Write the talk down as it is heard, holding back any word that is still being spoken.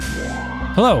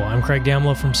Hello, I'm Craig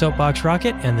Damlow from Soapbox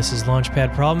Rocket, and this is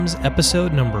Launchpad Problems,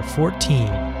 episode number 14. Houston,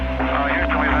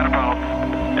 we've had a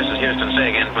problem. This is Houston. Say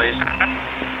again, please.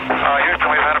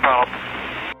 Houston, we've had a problem.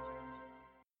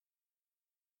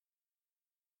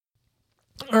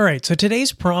 All right, so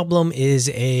today's problem is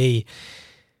an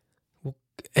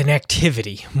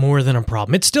activity more than a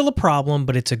problem. It's still a problem,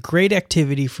 but it's a great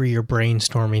activity for your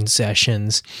brainstorming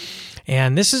sessions.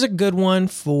 And this is a good one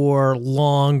for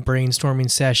long brainstorming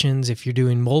sessions. If you're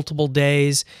doing multiple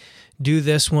days, do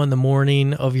this one the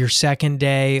morning of your second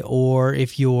day, or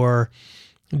if you're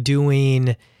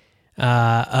doing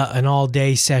an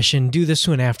all-day session, do this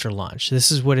one after lunch.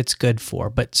 This is what it's good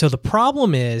for. But so the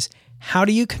problem is, how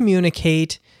do you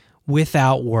communicate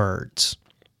without words?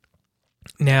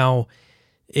 Now,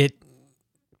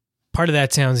 part of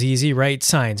that sounds easy, right?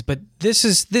 Science, but this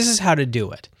is how to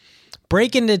do it.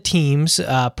 Break into teams,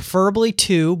 preferably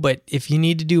 2, but if you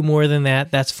need to do more than that,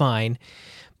 that's fine.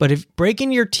 But break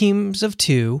into your teams of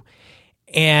 2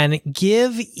 and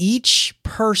give each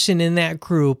person in that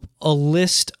group a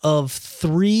list of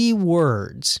 3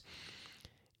 words.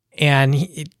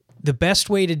 And the best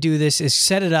way to do this is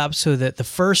set it up so that the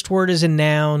first word is a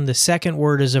noun, the second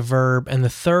word is a verb, and the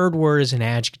third word is an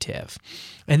adjective.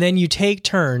 And then you take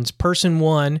turns. Person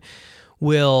 1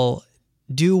 will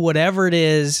do whatever it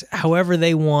is, however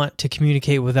they want to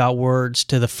communicate without words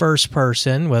to the first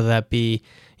person, whether that be,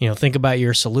 think about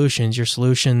your solutions. Your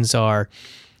solutions are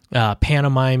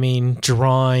pantomiming,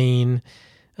 drawing,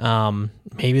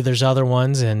 maybe there's other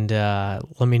ones, and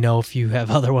let me know if you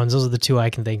have other ones. Those are the 2 I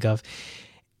can think of.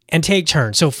 And take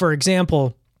turns. So, for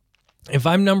example, if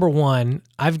I'm number 1,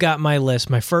 I've got my list.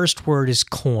 My first word is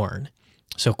corn.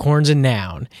 So corn's a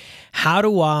noun. How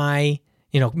do I,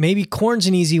 maybe corn's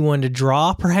an easy one to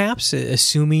draw, perhaps,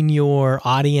 assuming your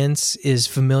audience is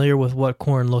familiar with what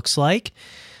corn looks like.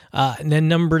 And then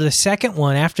the second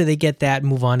one, after they get that,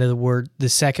 move on to the word. The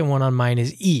second one on mine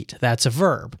is eat. That's a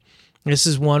verb. This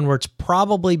is one where it's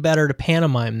probably better to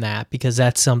pantomime that because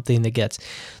that's something that gets.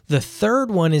 The third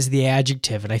one is the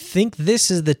adjective, and I think this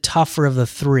is the tougher of the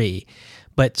 3.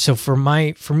 But so for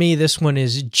me, this one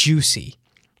is juicy,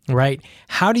 right?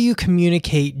 How do you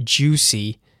communicate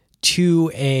juicy to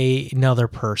another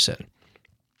person?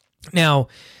 Now,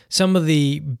 some of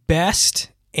the best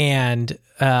and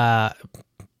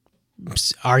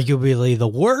arguably the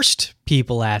worst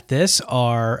people at this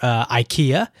are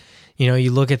IKEA.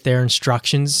 You look at their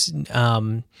instructions.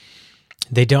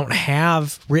 They don't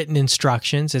have written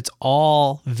instructions. It's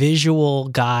all visual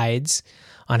guides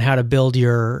on how to build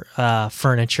your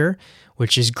furniture,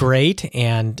 which is great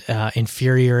and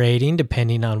infuriating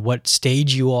depending on what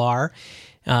stage you are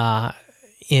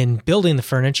in building the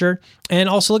furniture. And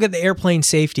also look at the airplane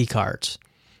safety cards,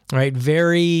 right?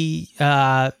 Very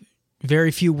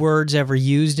few words ever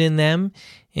used in them,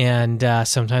 and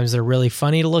sometimes they're really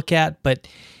funny to look at, but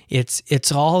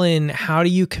it's all in how do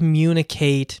you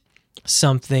communicate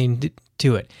something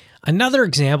to it. Another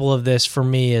example of this for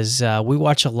me is we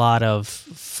watch a lot of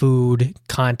food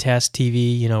contest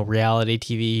TV, reality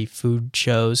TV, food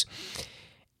shows.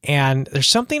 And there's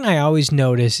something I always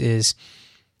notice is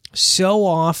so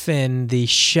often the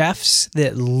chefs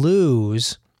that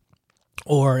lose,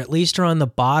 or at least are on the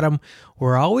bottom,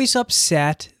 were always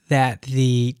upset that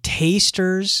the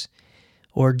tasters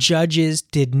or judges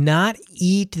did not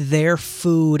eat their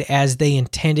food as they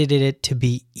intended it to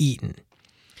be eaten.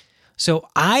 So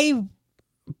I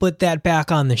put that back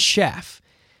on the chef.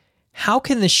 How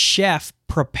can the chef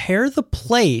prepare the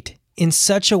plate in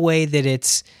such a way that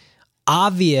it's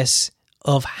obvious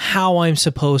of how I'm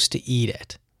supposed to eat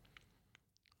it?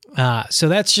 So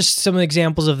that's just some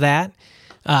examples of that.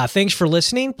 Thanks for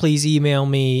listening. Please email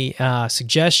me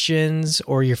suggestions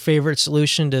or your favorite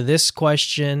solution to this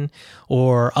question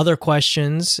or other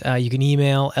questions. You can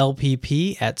email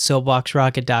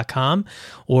lpp@soapboxrocket.com,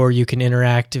 or you can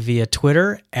interact via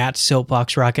Twitter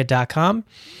 @soapboxrocket.com.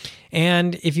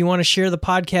 And if you want to share the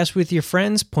podcast with your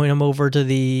friends, point them over to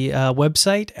the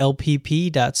website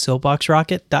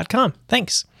lpp.soapboxrocket.com.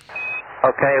 Thanks.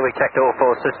 Okay, we checked all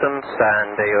 4 systems,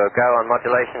 and you were go on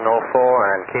modulation, all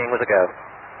 4, and keying was a go.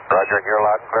 Roger, you're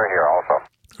loud and clear here also.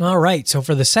 All right, so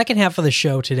for the second half of the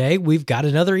show today, we've got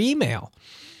another email.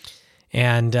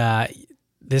 And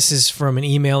this is from an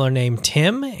emailer named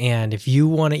Tim, and if you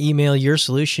want to email your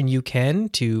solution, you can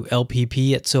to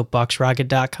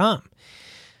lpp@soapboxrocket.com.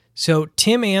 So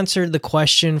Tim answered the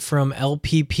question from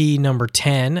LPP number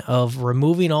 10 of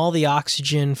removing all the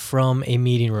oxygen from a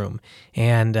meeting room.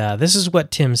 And this is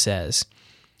what Tim says.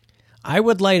 I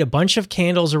would light a bunch of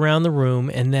candles around the room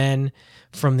and then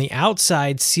from the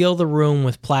outside seal the room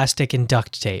with plastic and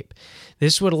duct tape.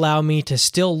 This would allow me to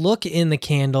still look in the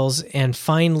candles and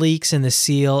find leaks in the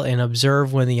seal and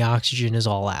observe when the oxygen is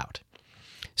all out.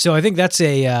 So I think that's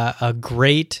a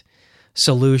great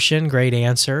solution, great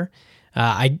answer.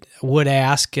 I would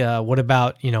ask, what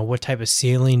about, what type of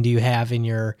ceiling do you have in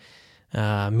your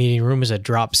meeting room? Is a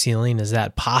drop ceiling? Is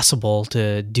that possible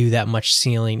to do that much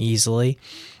sealing easily?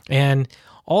 And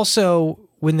also,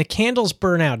 when the candles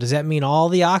burn out, does that mean all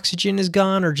the oxygen is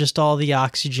gone or just all the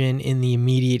oxygen in the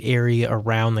immediate area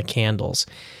around the candles?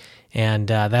 And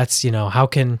that's, how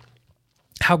can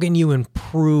you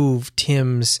improve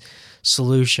Tim's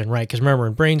solution, right? Because remember,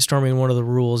 in brainstorming, one of the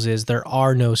rules is there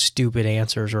are no stupid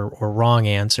answers or wrong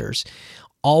answers.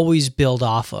 Always build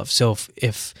off of. So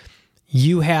if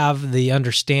you have the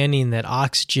understanding that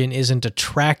oxygen isn't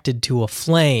attracted to a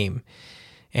flame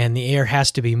and the air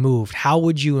has to be moved, how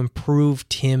would you improve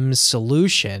Tim's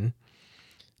solution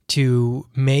to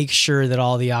make sure that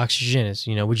all the oxygen is,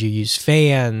 would you use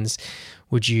fans?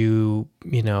 Would you,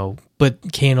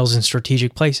 put candles in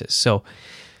strategic places? So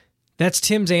that's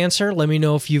Tim's answer. Let me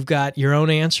know if you've got your own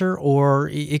answer or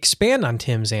expand on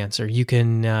Tim's answer. You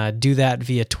can do that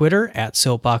via Twitter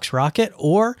 @SoapboxRocket,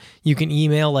 or you can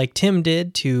email like Tim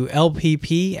did to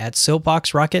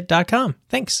lpp@soapboxrocket.com.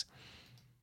 Thanks.